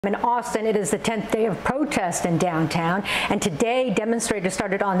In Austin, it is the 10th day of protest in downtown, and today demonstrators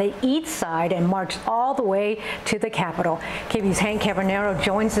started on the east side and marched all the way to the Capitol. KVUE's Hank Cavernero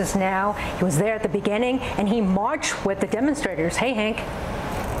joins us now. He was there at the beginning, and he marched with the demonstrators. Hey, Hank.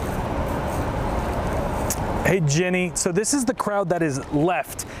 Hey, Jenny. So this is the crowd that is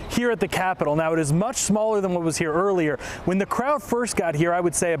left here at the Capitol. Now, it is much smaller than what was here earlier. When the crowd first got here, I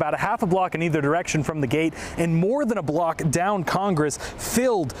would say about a half a block in either direction from the gate and more than a block down Congress,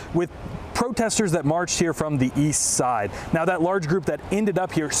 filled with protesters that marched here from the east side. Now, that large group that ended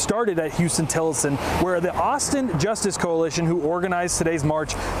up here started at Houston-Tillotson, where the Austin Justice Coalition, who organized today's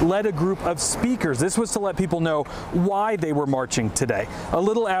march, led a group of speakers. This was to let people know why they were marching today. A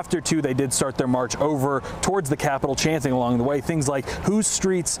little after 2, they did start their march over towards the Capitol, chanting along the way things like "Whose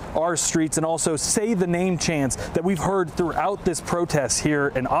streets are streets," and also "Say the name" chants that we've heard throughout this protest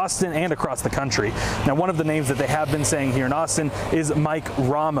here in Austin and across the country. Now, one of the names that they have been saying here in Austin is Mike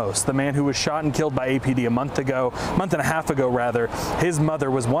Ramos, the man who was shot and killed by APD a month and a half ago rather. His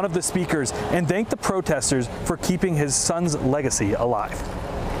mother was one of the speakers and thanked the protesters for keeping his son's legacy alive.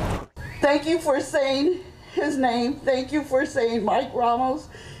 Thank you for saying his name. Thank you for saying Mike Ramos.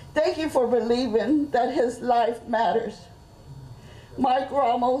 Thank you for believing that his life matters. Mike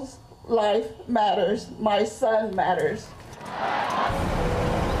Ramos' life matters. My son matters.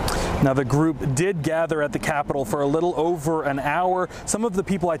 Now, the group did gather at the Capitol for a little over an hour. Some of the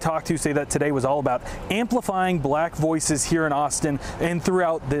people I talked to say that today was all about amplifying black voices here in Austin and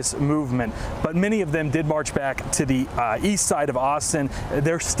throughout this movement. But many of them did march back to the east side of Austin.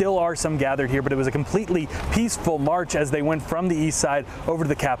 There still are some gathered here, but it was a completely peaceful march as they went from the east side over to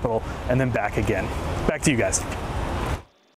the Capitol and then back again. Back to you guys.